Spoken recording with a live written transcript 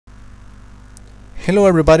Hello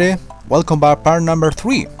everybody, welcome back part number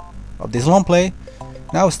 3 of this long play.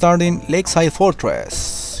 Now starting Lakeside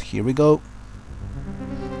Fortress. Here we go.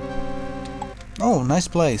 Oh, nice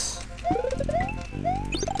place.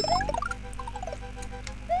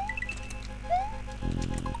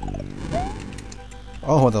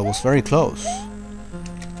 Oh, that was very close.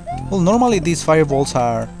 Well, normally these fireballs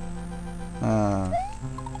are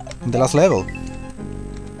in the last level.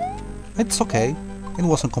 It's okay, it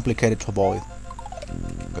wasn't complicated to avoid.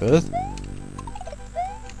 Good.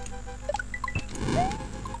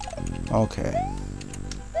 Okay.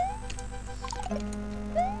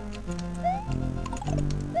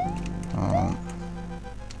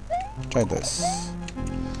 Try this.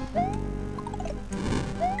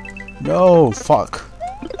 No, fuck.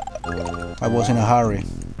 I was in a hurry.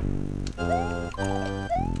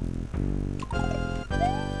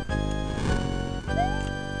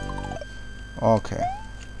 Okay.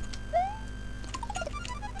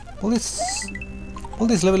 Well,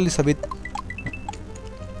 this level is a bit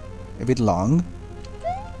long,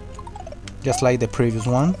 just like the previous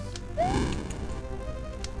one.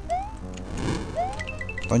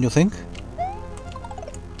 Don't you think?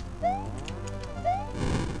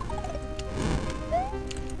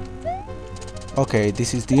 Okay,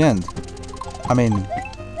 this is the end. I mean,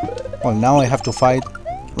 well, now I have to fight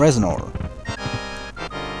Reznor.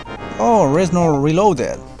 Oh, Reznor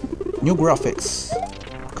Reloaded. New graphics.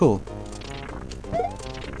 Cool.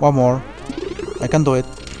 One more. I can do it.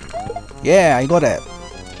 Yeah, I got it.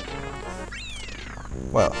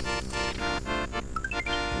 Well,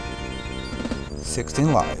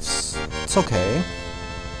 16 lives. It's okay.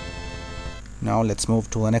 Now let's move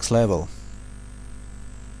to the next level.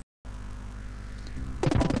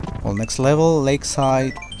 Well, next level,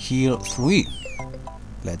 Lakeside Hill 3.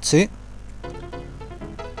 Let's see.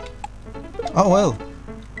 Oh well,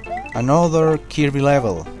 another Kirby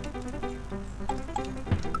level.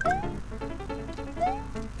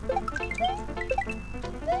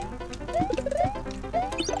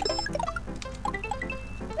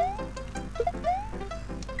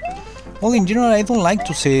 Well, in general, I don't like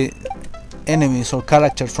to see enemies or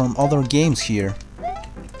characters from other games here.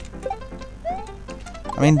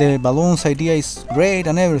 I mean, the balloons idea is great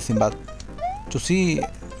and everything, but to see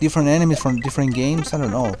different enemies from different games, I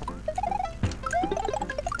don't know.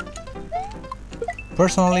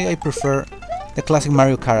 Personally, I prefer the classic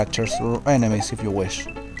Mario characters, or enemies if you wish.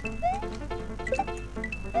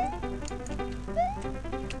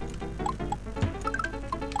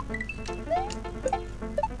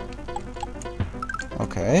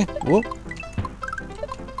 Okay, whoop.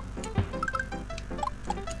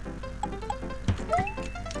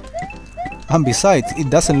 And besides, it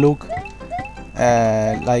doesn't look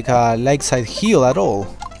like a Lakeside Hill at all.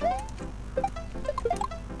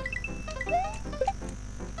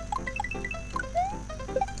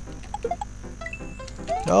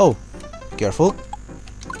 Oh, careful.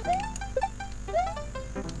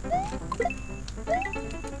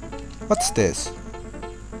 What's this?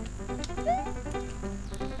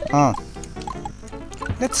 Ah,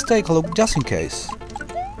 let's take a look just in case.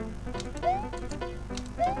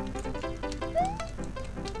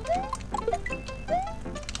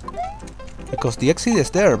 Because the exit is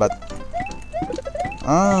there, but...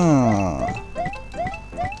 Ah,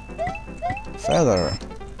 feather.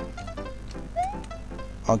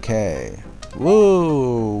 Okay.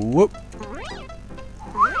 Woo! Whoop!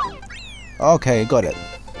 Okay, got it.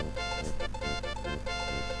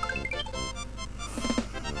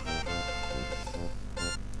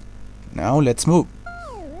 Now let's move.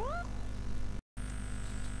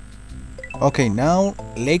 Okay, now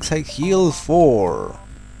Lakeside Hill 4.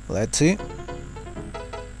 Let's see.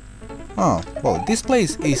 Oh, well, this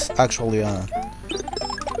place is actually a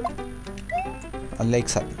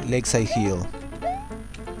Lakeside Hill.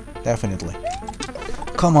 Definitely.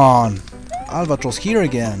 Come on! Albatross here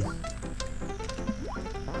again!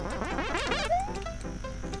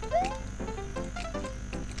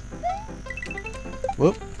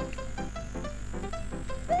 Whoop!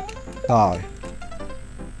 Die.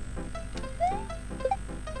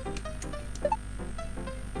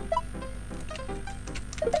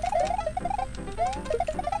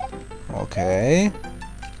 Okay.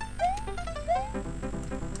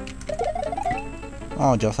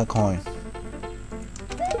 Oh, just a coin.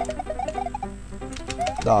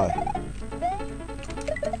 Die.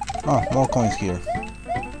 Oh, more coins here.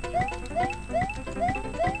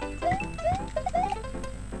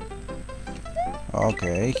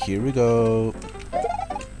 Okay, here we go.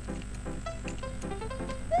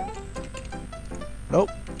 Nope.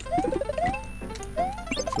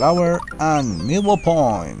 Flower and Milbo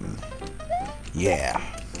Point. Yeah.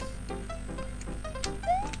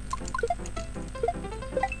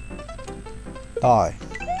 Die.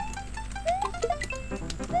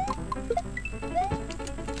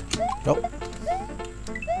 Nope.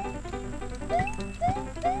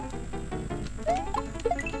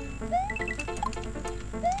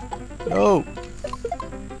 No.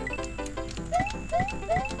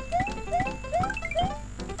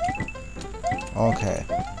 Okay.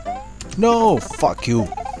 No, fuck you.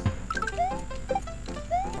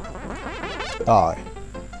 Die.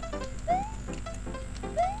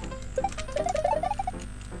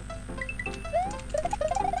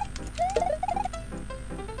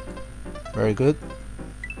 Very good.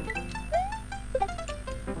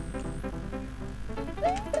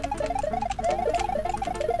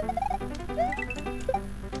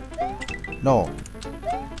 No.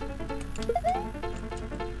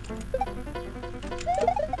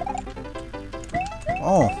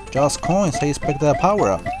 Oh, just coins. I expected a power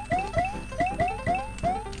up.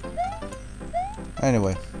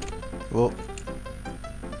 Anyway. Well.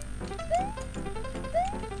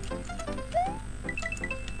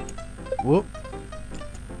 Whoop.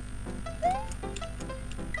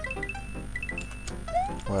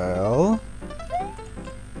 Well.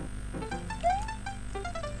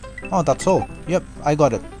 Oh, that's all. Yep, I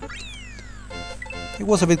got it. It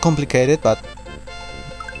was a bit complicated, but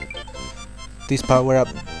this power up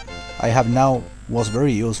I have now was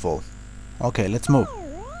very useful. Okay, let's move.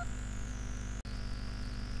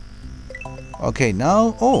 Okay,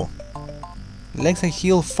 now, oh, legs and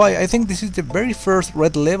heal 5. I think this is the very first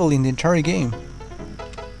red level in the entire game.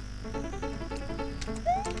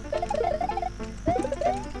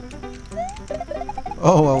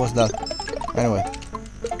 Oh, what was that? Anyway.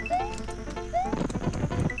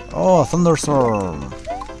 Oh, thunderstorm.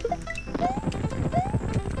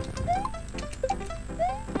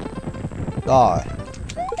 Die.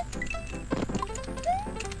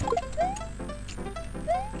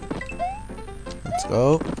 Let's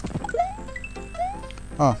go.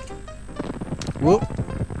 Oh. Whoop.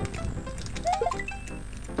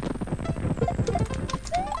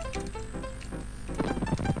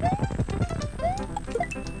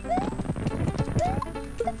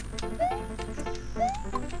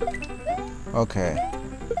 Okay.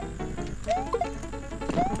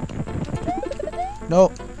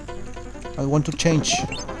 No. I want to change.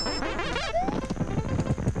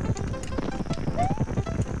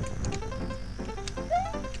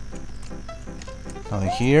 Nothing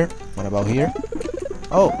here. What about here?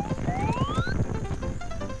 Oh!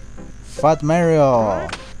 Fat Mario!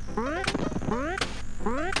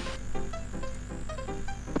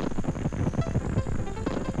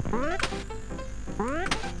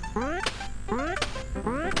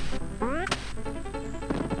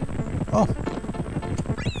 Oh!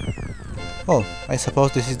 Oh, I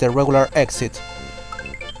suppose this is the regular exit.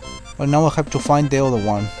 Well, now I have to find the other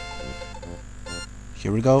one.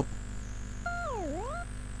 Here we go.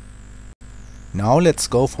 Now let's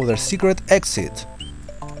go for the secret exit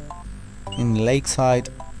in Lakeside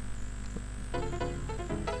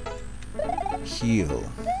Hill.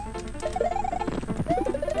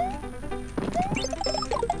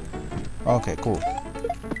 Okay, cool.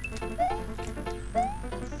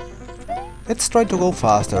 Let's try to go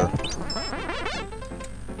faster.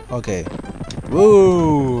 Okay.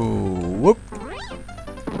 Whoa! Whoop!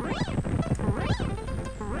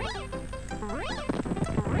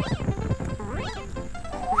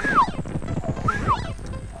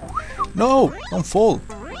 No! Don't fall!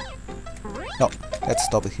 No, let's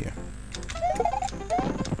stop it here.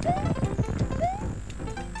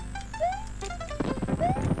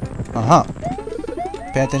 Uh-huh.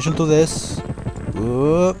 Pay attention to this.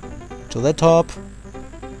 Whoop! To the top.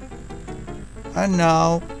 And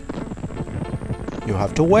now you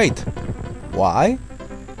have to wait. Why?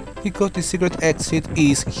 Because the secret exit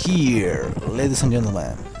is here, ladies and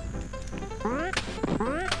gentlemen.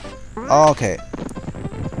 Okay.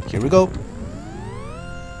 Here we go.